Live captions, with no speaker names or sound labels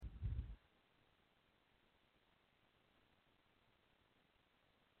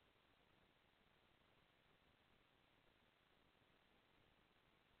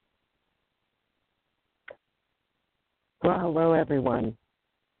Well, hello, everyone.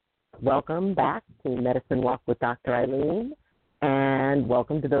 Welcome back to Medicine Walk with Dr. Ayleen, and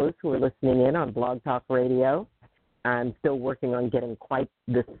welcome to those who are listening in on Blog Talk Radio. I'm still working on getting quite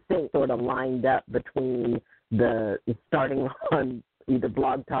the sync sort of lined up between the starting on either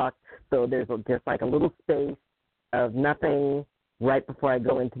Blog Talk, so there's just like a little space of nothing right before I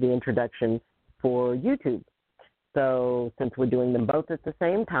go into the introduction for YouTube. So since we're doing them both at the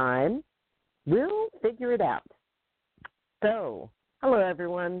same time, we'll figure it out. So, hello,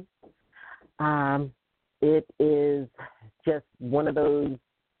 everyone. It is just one of those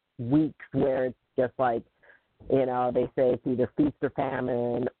weeks where it's just like, they say it's either feast or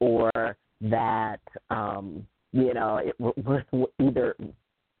famine, or that, it was either,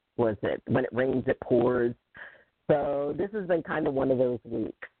 was it, when it rains, it pours. So this has been kind of one of those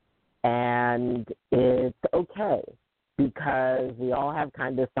weeks. And it's okay, because we all have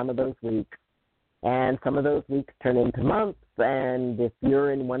kind of some of those weeks. And some of those weeks turn into months, and if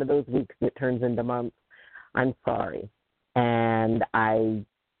you're in one of those weeks that turns into months, I'm sorry. And I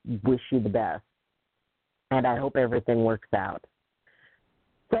wish you the best. And I hope everything works out.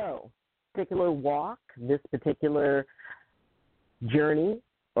 So, particular walk, this particular journey,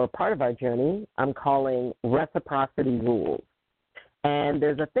 or part of our journey, I'm calling Reciprocity Rules. And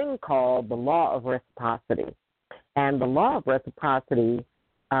there's a thing called the Law of Reciprocity. And the Law of Reciprocity,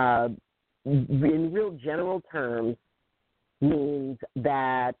 in real general terms, means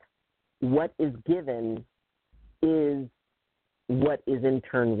that what is given is what is in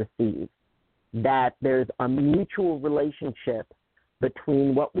turn received. That there's a mutual relationship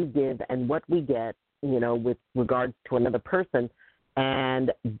between what we give and what we get, with regards to another person,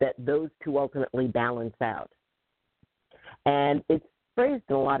 and that those two ultimately balance out. And it's phrased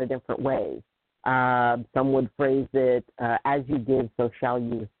in a lot of different ways. Some would phrase it, as you give, so shall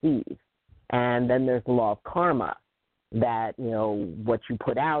you receive. And then there's the law of karma, that, what you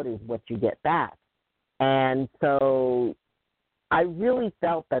put out is what you get back. And so I really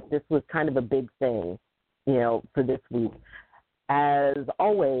felt that this was kind of a big thing, for this week. As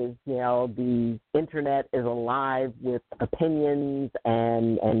always, the internet is alive with opinions,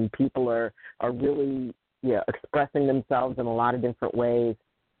 and people are really, expressing themselves in a lot of different ways.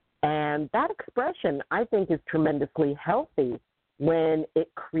 And that expression, I think, is tremendously healthy when it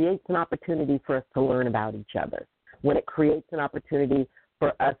creates an opportunity for us to learn about each other, when it creates an opportunity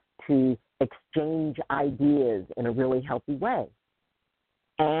for us to exchange ideas in a really healthy way.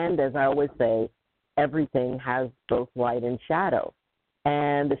 And as I always say, everything has both light and shadow.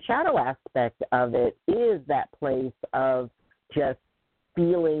 And the shadow aspect of it is that place of just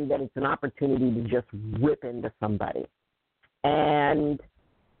feeling that it's an opportunity to just rip into somebody. And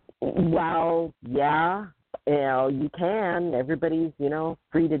while, you can, everybody's,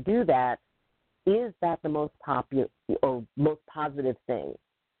 free to do that, is that the most popular or most positive thing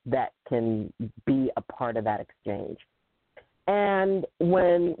that can be a part of that exchange? And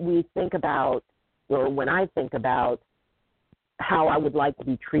when we think about, or when I think about how I would like to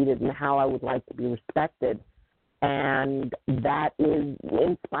be treated and how I would like to be respected, and that is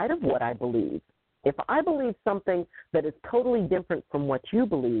in spite of what I believe. If I believe something that is totally different from what you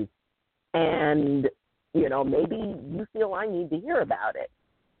believe, and, maybe you feel I need to hear about it,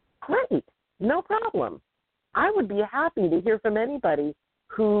 great, no problem. I would be happy to hear from anybody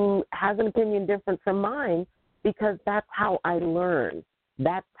who has an opinion different from mine, because that's how I learn.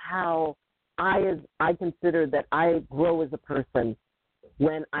 That's how I consider that I grow as a person,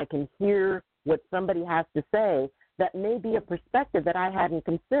 when I can hear what somebody has to say that may be a perspective that I hadn't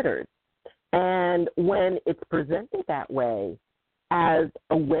considered. And when it's presented that way, as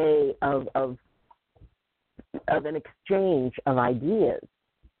a way of an exchange of ideas,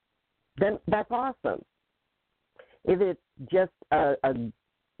 then that's awesome. If it's just a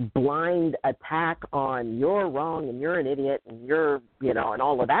blind attack on you're wrong and you're an idiot and you're, and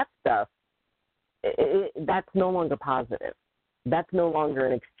all of that stuff, that's no longer positive. That's no longer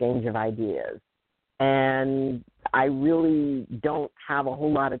an exchange of ideas. And I really don't have a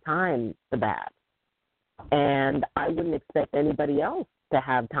whole lot of time for that. And I wouldn't expect anybody else to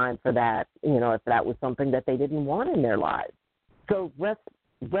have time for that, if that was something that they didn't want in their lives. So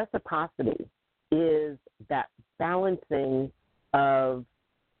reciprocity is that balancing of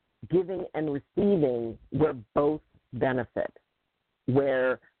giving and receiving where both benefit,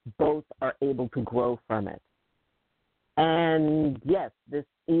 where both are able to grow from it. And yes, this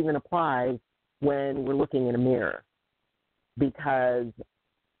even applies when we're looking in a mirror, because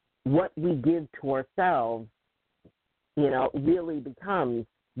what we give to ourselves, really becomes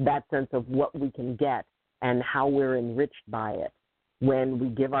that sense of what we can get and how we're enriched by it when we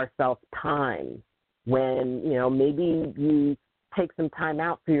give ourselves time when, maybe you take some time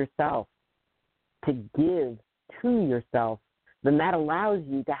out for yourself to give to yourself, then that allows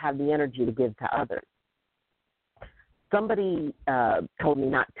you to have the energy to give to others. Somebody told me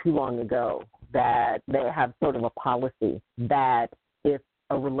not too long ago that they have sort of a policy that if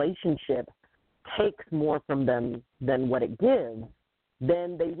a relationship takes more from them than what it gives,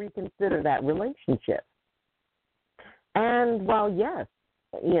 then they reconsider that relationship. And while, yes,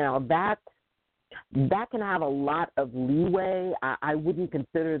 that can have a lot of leeway, I wouldn't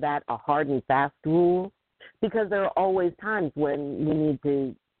consider that a hard and fast rule, because there are always times when we need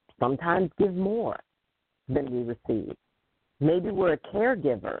to sometimes give more than we receive. Maybe we're a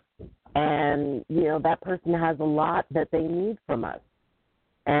caregiver, and, that person has a lot that they need from us.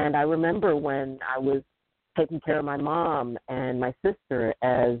 And I remember when I was taking care of my mom and my sister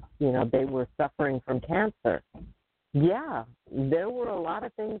as, they were suffering from cancer. Yeah, there were a lot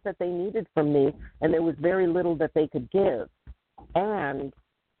of things that they needed from me, and there was very little that they could give. And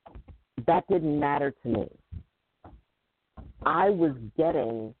that didn't matter to me. I was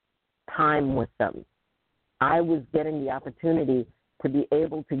getting time with them. I was getting the opportunity to be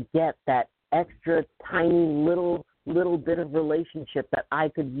able to get that extra tiny little bit of relationship that I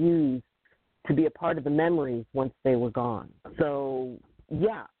could use to be a part of the memories once they were gone. So,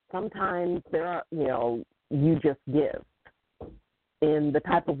 yeah, sometimes there are, you just give. In the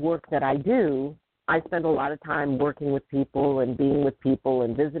type of work that I do, I spend a lot of time working with people and being with people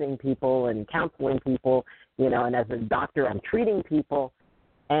and visiting people and counseling people, and as a doctor, I'm treating people,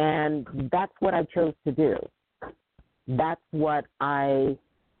 and that's what I chose to do. That's what I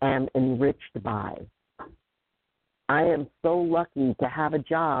am enriched by. I am so lucky to have a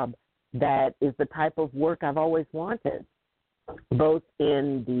job that is the type of work I've always wanted, both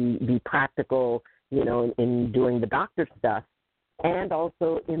in the practical, in doing the doctor stuff, and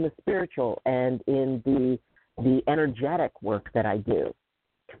also in the spiritual and in the energetic work that I do.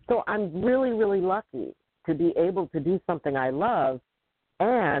 So I'm really, really lucky to be able to do something I love,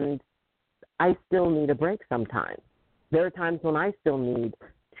 and I still need a break sometimes. There are times when I still need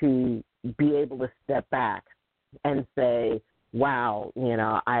to be able to step back and say, wow,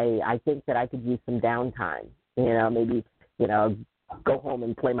 I think that I could use some downtime. Maybe, go home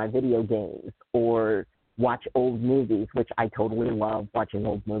and play my video games or watch old movies, which I totally love watching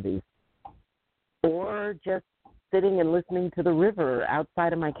old movies. Or just sitting and listening to the river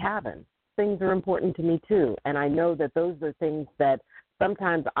outside of my cabin. Things are important to me too. And I know that those are things that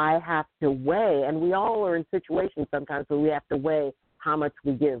sometimes I have to weigh, and we all are in situations sometimes where we have to weigh how much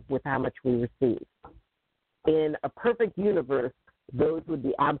we give with how much we receive. In a perfect universe, those would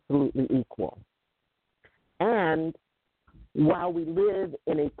be absolutely equal. And while we live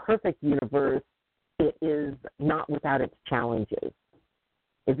in a perfect universe, it is not without its challenges.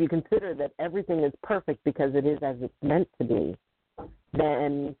 If you consider that everything is perfect because it is as it's meant to be,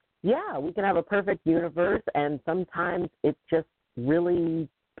 then, yeah, we can have a perfect universe, and sometimes it just really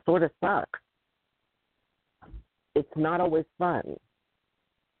sort of sucks. It's not always fun.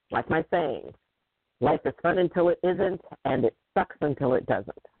 Like my saying, life is fun until it isn't, and it sucks until it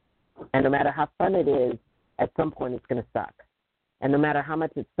doesn't. And no matter how fun it is, at some point it's going to suck. And no matter how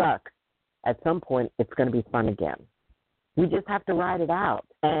much it sucks, at some point it's going to be fun again. We just have to ride it out.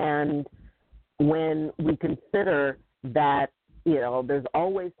 And when we consider that, there's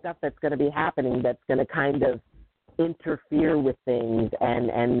always stuff that's going to be happening that's going to kind of interfere with things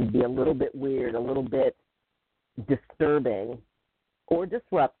and be a little bit weird, a little bit disturbing or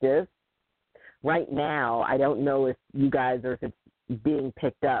disruptive. Right now, I don't know if you guys or if it's being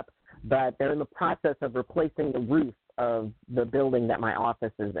picked up, but they're in the process of replacing the roof of the building that my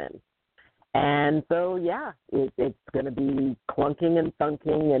office is in. And so, yeah, it's going to be clunking and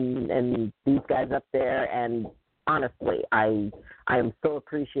thunking and these guys up there. And honestly, I am so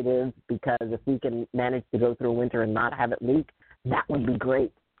appreciative, because if we can manage to go through a winter and not have it leak, that would be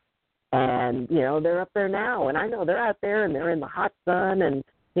great. And, they're up there now. And I know they're out there and they're in the hot sun and,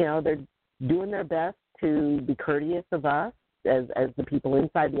 they're doing their best to be courteous of us as the people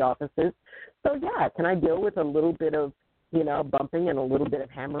inside the offices. So, yeah, can I deal with a little bit of, bumping and a little bit of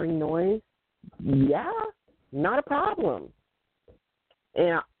hammering noise? Yeah, not a problem.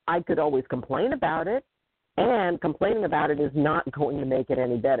 I could always complain about it, and complaining about it is not going to make it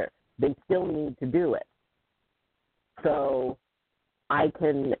any better. They still need to do it. So I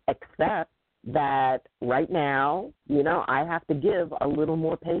can accept that right now, I have to give a little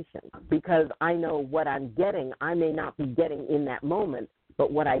more patience, because I know what I'm getting, I may not be getting in that moment,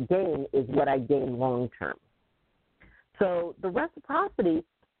 but what I gain is what I gain long term. So the reciprocity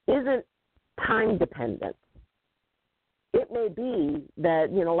isn't time dependent. It it may be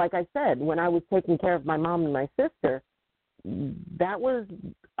that, like I said, when I was taking care of my mom and my sister, that was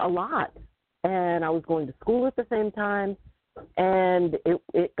a lot. And I was going to school at the same time, and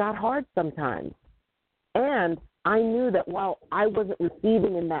it got hard sometimes. And I knew that while I wasn't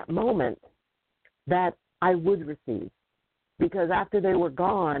receiving in that moment, that I would receive. Because after they were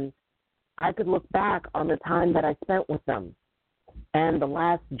gone, I could look back on the time that I spent with them and the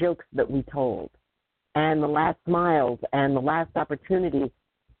last jokes that we told and the last smiles and the last opportunity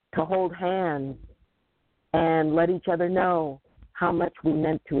to hold hands and let each other know how much we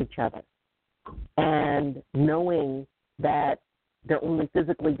meant to each other. And knowing that they're only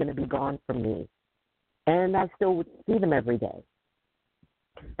physically going to be gone from me. And I still would see them every day.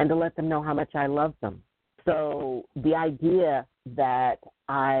 And to let them know how much I love them. So the idea that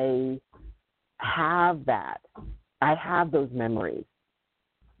I have those memories.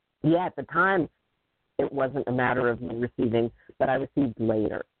 Yeah, at the time, it wasn't a matter of me receiving, but I received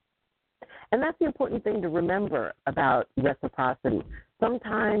later. And that's the important thing to remember about reciprocity.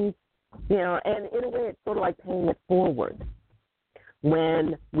 Sometimes, and in a way it's sort of like paying it forward.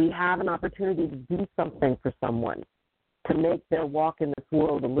 When we have an opportunity to do something for someone, to make their walk in this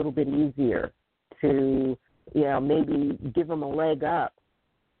world a little bit easier, to, maybe give them a leg up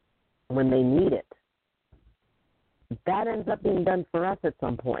when they need it, that ends up being done for us at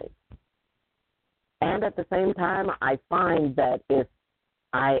some point. And at the same time, I find that if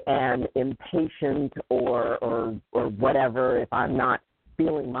I am impatient or whatever, if I'm not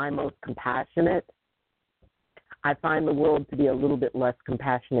feeling my most compassionate, I find the world to be a little bit less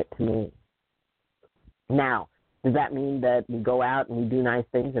compassionate to me. Now, does that mean that we go out and we do nice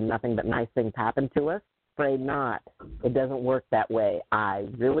things and nothing but nice things happen to us? Afraid not. It doesn't work that way. I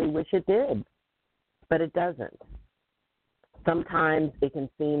really wish it did, but it doesn't. Sometimes it can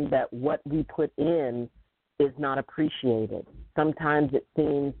seem that what we put in is not appreciated. Sometimes it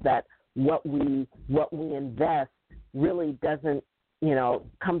seems that what we invest really doesn't,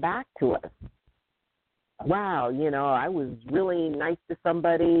 come back to us. Wow, I was really nice to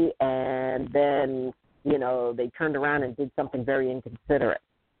somebody, and then, they turned around and did something very inconsiderate.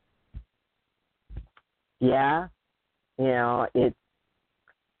 Yeah, it's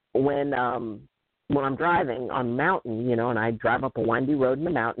when I'm driving on a mountain, and I drive up a windy road in the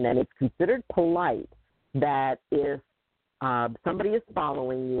mountain, and it's considered polite that if somebody is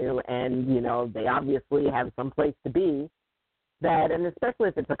following you and, they obviously have some place to be, that, and especially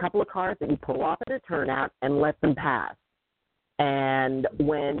if it's a couple of cars, that you pull off at a turnout and let them pass. And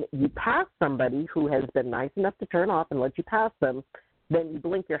when you pass somebody who has been nice enough to turn off and let you pass them, then you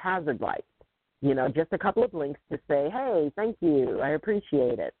blink your hazard light. Just a couple of blinks to say, hey, thank you, I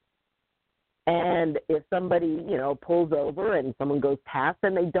appreciate it. And if somebody, pulls over and someone goes past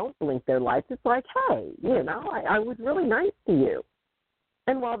and they don't blink their lights, it's like, hey, I was really nice to you.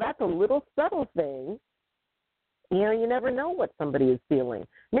 And while that's a little subtle thing, you never know what somebody is feeling.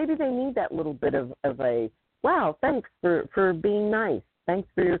 Maybe they need that little bit of a, wow, thanks for being nice. Thanks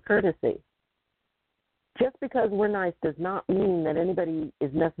for your courtesy. Just because we're nice does not mean that anybody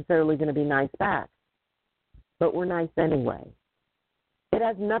is necessarily going to be nice back. But we're nice anyway. It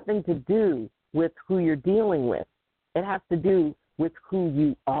has nothing to do with who you're dealing with. It has to do with who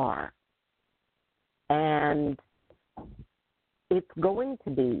you are. And it's going to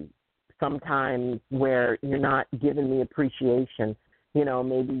be sometimes where you're not given the appreciation.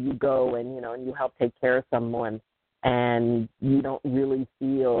 Maybe you go and, and you help take care of someone and you don't really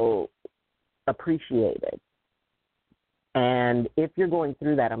feel appreciated. And if you're going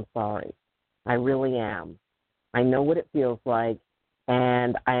through that, I'm sorry. I really am. I know what it feels like,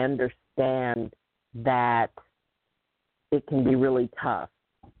 and I understand that it can be really tough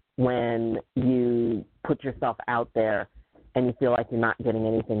when you put yourself out there and you feel like you're not getting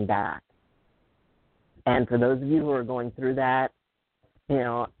anything back. And for those of you who are going through that,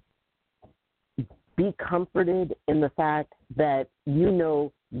 be comforted in the fact that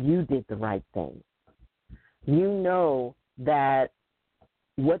you did the right thing. You know that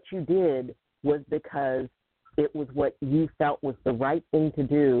what you did was because it was what you felt was the right thing to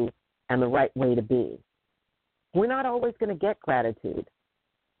do and the right way to be. We're not always going to get gratitude.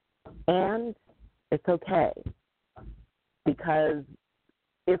 And it's okay. Because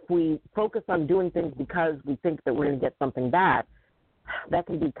if we focus on doing things because we think that we're going to get something back, that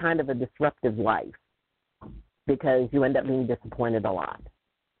can be kind of a disruptive life because you end up being disappointed a lot.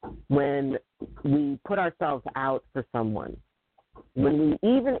 When we put ourselves out for someone,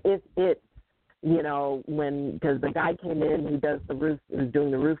 even if it's, because the guy came in who's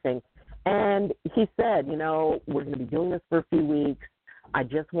doing the roofing, and he said, we're going to be doing this for a few weeks. I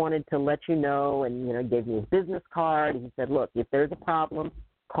just wanted to let you know, and, gave me his business card. He said, look, if there's a problem,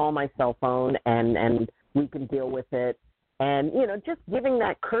 call my cell phone, and we can deal with it. And, just giving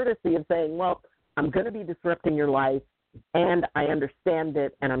that courtesy of saying, well, I'm going to be disrupting your life, and I understand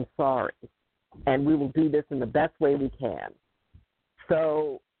it, and I'm sorry. And we will do this in the best way we can.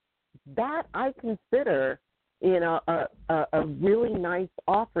 So that I consider, a really nice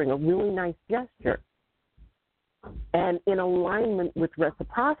offering, a really nice gesture. And in alignment with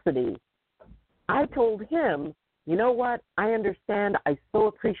reciprocity, I told him, you know what, I understand. I so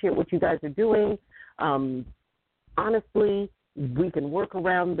appreciate what you guys are doing. Honestly, we can work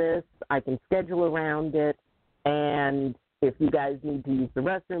around this. I can schedule around it. And if you guys need to use the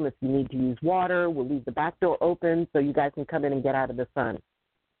restroom, if you need to use water, we'll leave the back door open so you guys can come in and get out of the sun.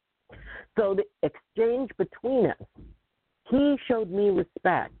 So the exchange between us, he showed me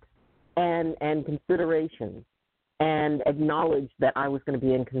respect and consideration and acknowledged that I was going to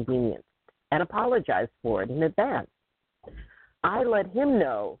be inconvenienced and apologized for it in advance. I let him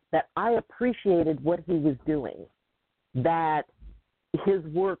know that I appreciated what he was doing, that his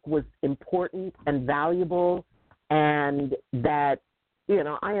work was important and valuable, and that,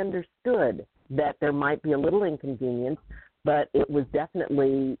 I understood that there might be a little inconvenience, but it was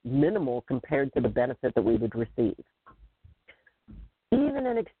definitely minimal compared to the benefit that we would receive. Even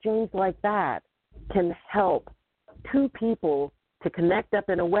an exchange like that can help two people to connect up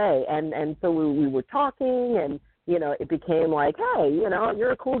in a way. And so we were talking, and, it became like, hey,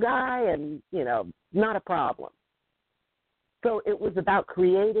 you're a cool guy, and, not a problem. So it was about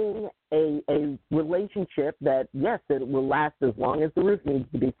creating a relationship that, yes, it will last as long as the roof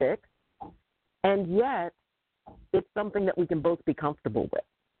needs to be fixed, and yet it's something that we can both be comfortable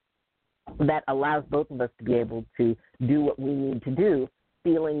with, that allows both of us to be able to do what we need to do,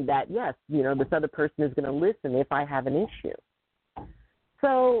 feeling that, yes, this other person is going to listen if I have an issue.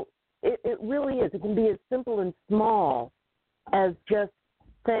 So it really is. It can be as simple and small as just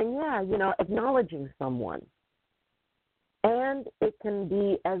saying, yeah, acknowledging someone. And it can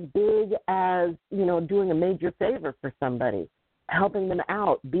be as big as, doing a major favor for somebody, helping them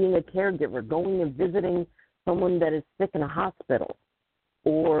out, being a caregiver, going and visiting someone that is sick in a hospital,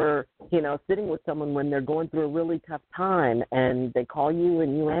 or, sitting with someone when they're going through a really tough time and they call you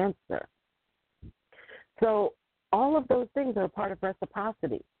and you answer. So all of those things are a part of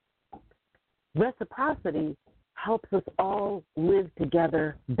reciprocity. Reciprocity helps us all live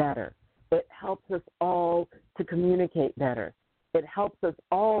together better. It helps us all to communicate better. It helps us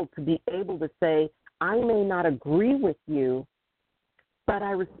all to be able to say, I may not agree with you, but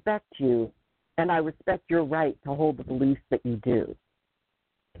I respect you, and I respect your right to hold the beliefs that you do.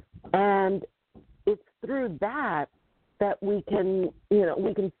 And it's through that we can,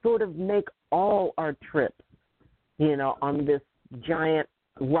 we can sort of make all our trips, on this giant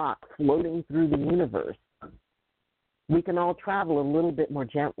rock floating through the universe. We can all travel a little bit more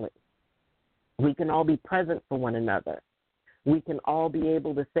gently. We can all be present for one another. We can all be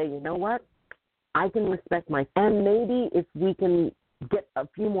able to say, you know what, I can respect my, and maybe if we can get a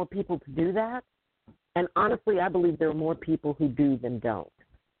few more people to do that, and honestly, I believe there are more people who do than don't.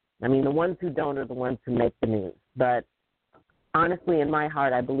 I mean, the ones who don't are the ones who make the news. But honestly, in my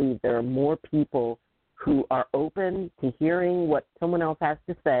heart, I believe there are more people who are open to hearing what someone else has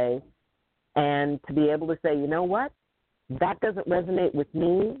to say and to be able to say, you know what, that doesn't resonate with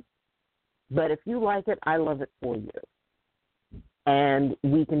me, but if you like it, I love it for you. And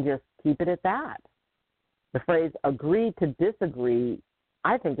we can just keep it at that. The phrase agree to disagree,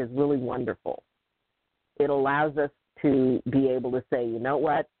 I think, is really wonderful. It allows us to be able to say, you know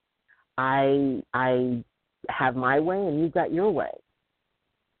what, I have my way and you've got your way.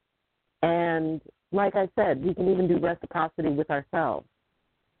 And like I said, we can even do reciprocity with ourselves.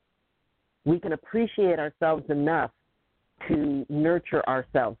 We can appreciate ourselves enough to nurture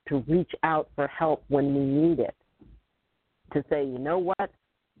ourselves, to reach out for help when we need it, to say, you know what,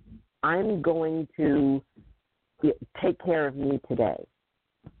 I'm going to take care of me today.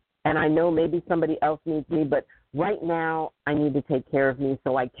 And I know maybe somebody else needs me, but right now I need to take care of me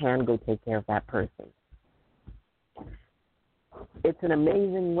so I can go take care of that person. It's an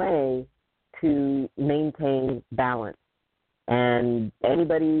amazing way to maintain balance. And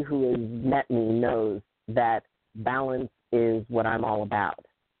anybody who has met me knows that balance is what I'm all about.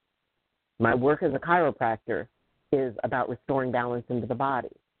 My work as a chiropractor is about restoring balance into the body.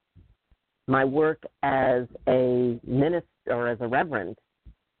 My work as a minister or as a reverend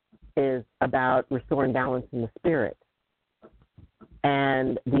is about restoring balance in the spirit.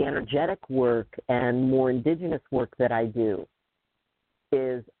 And the energetic work and more indigenous work that I do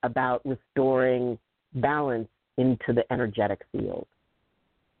is about restoring balance into the energetic field.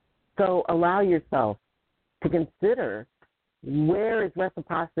 So allow yourself to consider, where is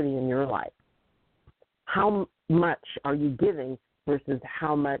reciprocity in your life? How much are you giving versus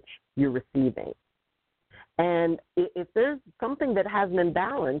how much you're receiving? And if there's something that has an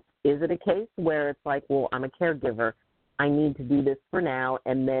imbalance, is it a case where it's like, well, I'm a caregiver, I need to do this for now,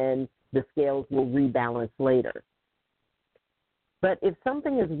 and then the scales will rebalance later? But if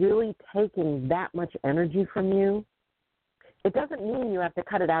something is really taking that much energy from you, it doesn't mean you have to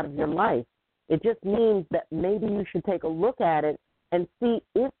cut it out of your life. It just means that maybe you should take a look at it and see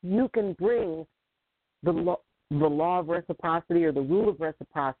if you can bring the law of reciprocity or the rule of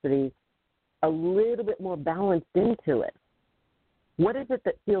reciprocity a little bit more balanced into it. What is it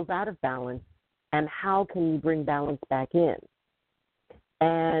that feels out of balance, and how can you bring balance back in?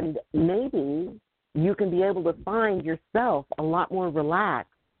 And maybe you can be able to find yourself a lot more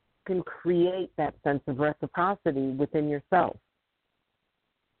relaxed, can create that sense of reciprocity within yourself.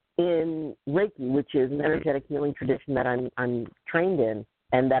 In Reiki, which is an energetic healing tradition that I'm trained in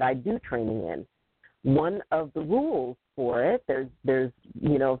and that I do training in, one of the rules for it, there's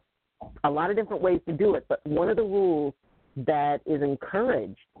a lot of different ways to do it, but one of the rules that is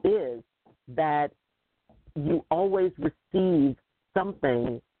encouraged is that you always receive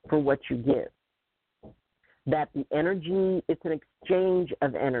something for what you give. That the energy, it's an exchange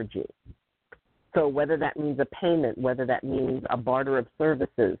of energy. So whether that means a payment, whether that means a barter of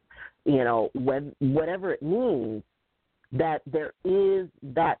services, whatever it means, that there is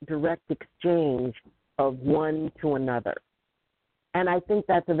that direct exchange of one to another. And I think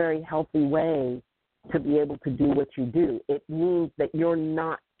that's a very healthy way to be able to do what you do. It means that you're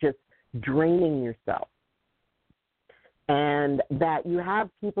not just draining yourself, and that you have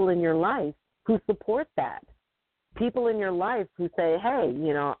people in your life who support that. People in your life who say, hey,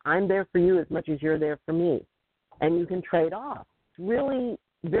 I'm there for you as much as you're there for me, and you can trade off. It's really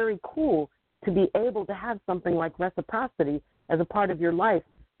very cool to be able to have something like reciprocity as a part of your life,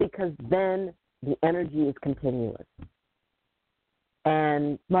 because then the energy is continuous.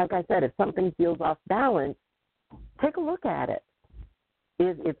 And like I said, if something feels off balance, take a look at it.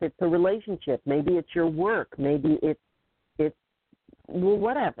 If it's a relationship, maybe it's your work, maybe it's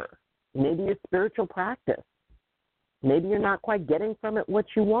whatever. Maybe it's spiritual practice. Maybe you're not quite getting from it what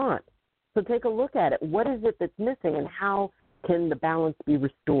you want. So take a look at it. What is it that's missing, and how can the balance be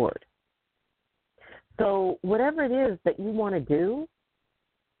restored? So whatever it is that you want to do,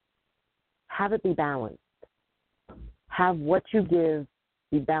 have it be balanced. Have what you give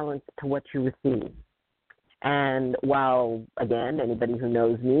be balanced to what you receive. And while, again, anybody who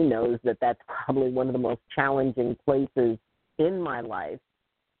knows me knows that that's probably one of the most challenging places in my life,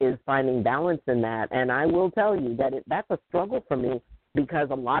 is finding balance in that. And I will tell you that that's a struggle for me, because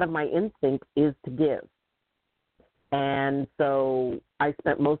a lot of my instinct is to give. And so I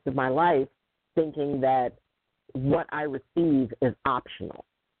spent most of my life thinking that what I receive is optional.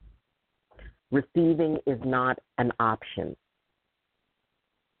 Receiving is not an option.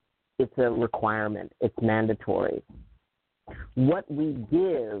 It's a requirement. It's mandatory. What we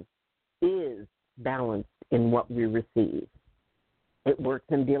give is balanced in what we receive. It works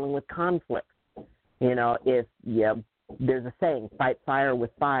in dealing with conflict. If there's a saying, fight fire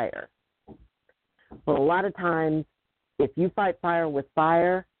with fire. Well, a lot of times, if you fight fire with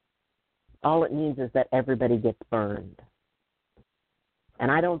fire, all it means is that everybody gets burned.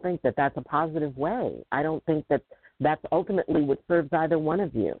 And I don't think that that's a positive way. I don't think that that's ultimately what serves either one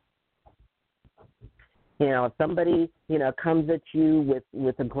of you. If somebody, comes at you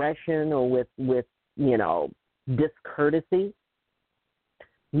with aggression or with discourtesy,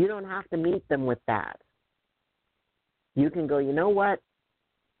 you don't have to meet them with that. You can go, you know what?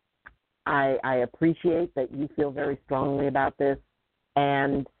 I appreciate that you feel very strongly about this,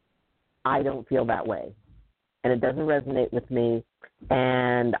 and I don't feel that way. And it doesn't resonate with me,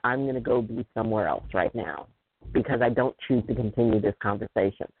 and I'm going to go be somewhere else right now because I don't choose to continue this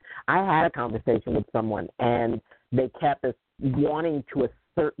conversation. I had a conversation with someone, and they kept wanting to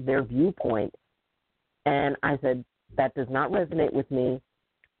assert their viewpoint, and I said, that does not resonate with me.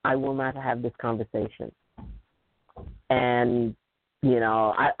 I will not have this conversation. And,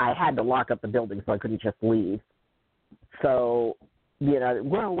 I had to lock up the building so I couldn't just leave. So,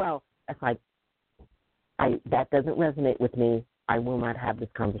 it's like, that doesn't resonate with me. I will not have this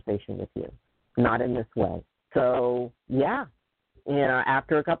conversation with you. Not in this way. So,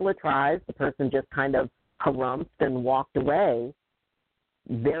 after a couple of tries, the person just kind of harumphed and walked away,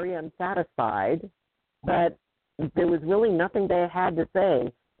 very unsatisfied, but there was really nothing they had to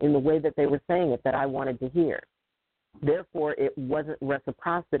say in the way that they were saying it that I wanted to hear. Therefore, it wasn't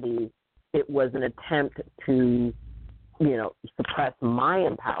reciprocity. It was an attempt to suppress my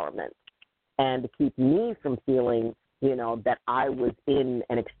empowerment and to keep me from feeling, that I was in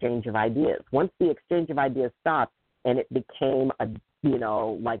an exchange of ideas. Once the exchange of ideas stopped and it became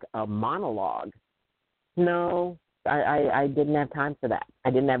like a monologue, no, I didn't have time for that. I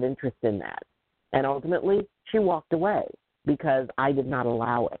didn't have interest in that. And ultimately, she walked away because I did not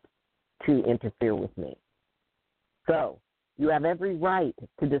allow it to interfere with me. So you have every right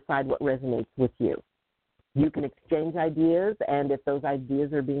to decide what resonates with you. You can exchange ideas, and if those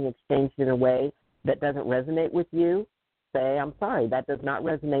ideas are being exchanged in a way that doesn't resonate with you, say, I'm sorry, that does not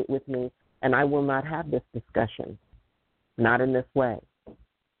resonate with me, and I will not have this discussion, not in this way.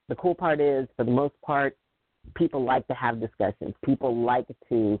 The cool part is, for the most part, people like to have discussions. People like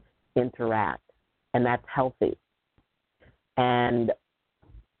to interact, and that's healthy. And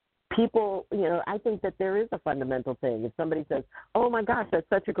people, I think that there is a fundamental thing. If somebody says, oh, my gosh, that's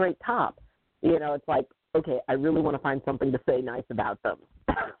such a great top, it's like, okay, I really want to find something to say nice about them.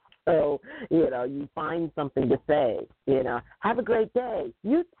 So, you find something to say, have a great day.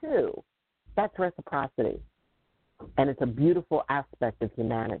 You too. That's reciprocity. And it's a beautiful aspect of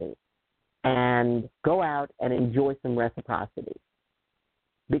humanity. And go out and enjoy some reciprocity.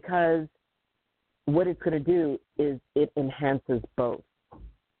 Because what it's going to do is it enhances both.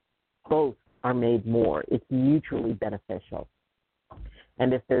 Both are made more. It's mutually beneficial.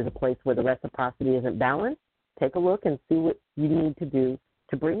 And if there's a place where the reciprocity isn't balanced, take a look and see what you need to do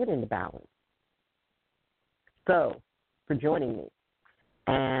to bring it into balance. So, for joining me.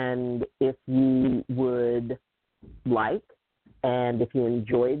 And if you would like, and if you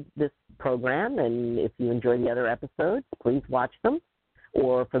enjoyed this program, and if you enjoy the other episodes, please watch them.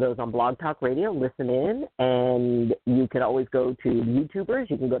 Or for those on Blog Talk Radio, listen in. And you can always go to YouTubers.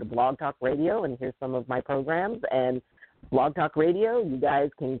 You can go to Blog Talk Radio and hear some of my programs. And Blog Talk Radio, you guys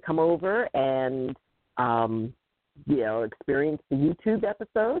can come over and, experience the YouTube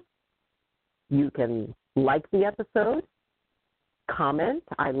episode. You can like the episode, comment.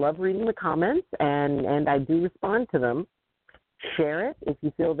 I love reading the comments, and I do respond to them. Share it if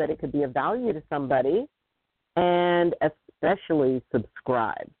you feel that it could be of value to somebody, and especially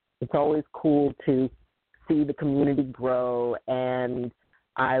subscribe. It's always cool to see the community grow, and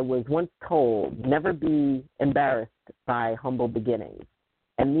I was once told, never be embarrassed by humble beginnings.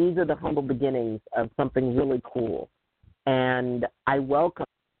 And these are the humble beginnings of something really cool. And I welcome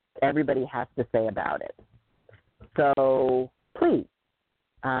what everybody has to say about it. So please,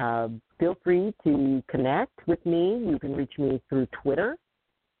 feel free to connect with me. You can reach me through Twitter.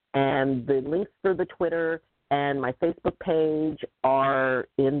 And the links for the Twitter and my Facebook page are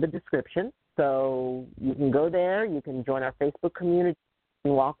in the description. So you can go there. You can join our Facebook community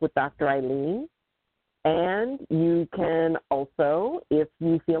and walk with Dr. Ayleen. And you can also, if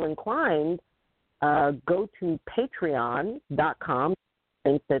you feel inclined, go to patreon.com, I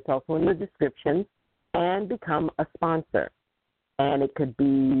think that's also in the description, and become a sponsor. And it could be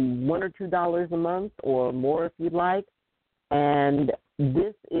 $1 or $2 a month or more if you'd like. And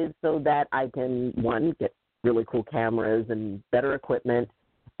this is so that I can, one, get really cool cameras and better equipment,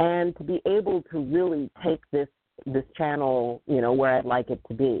 and to be able to really take this channel, where I'd like it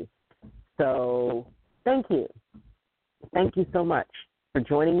to be. So thank you. Thank you so much for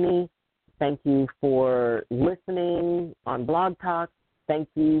joining me. Thank you for listening on Blog Talk. Thank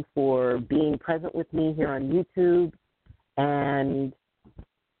you for being present with me here on YouTube. And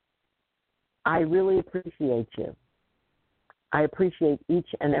I really appreciate you. I appreciate each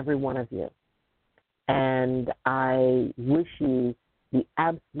and every one of you. And I wish you the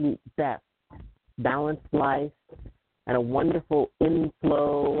absolute best, balanced life, and a wonderful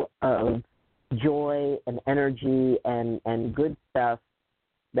inflow of joy and energy and good stuff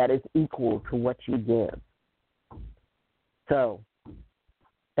that is equal to what you give. So,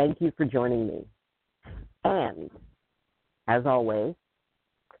 thank you for joining me. And, as always,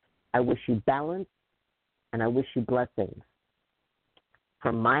 I wish you balance and I wish you blessings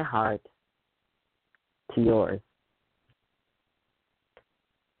from my heart to yours.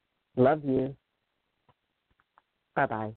 Love you. Bye-bye.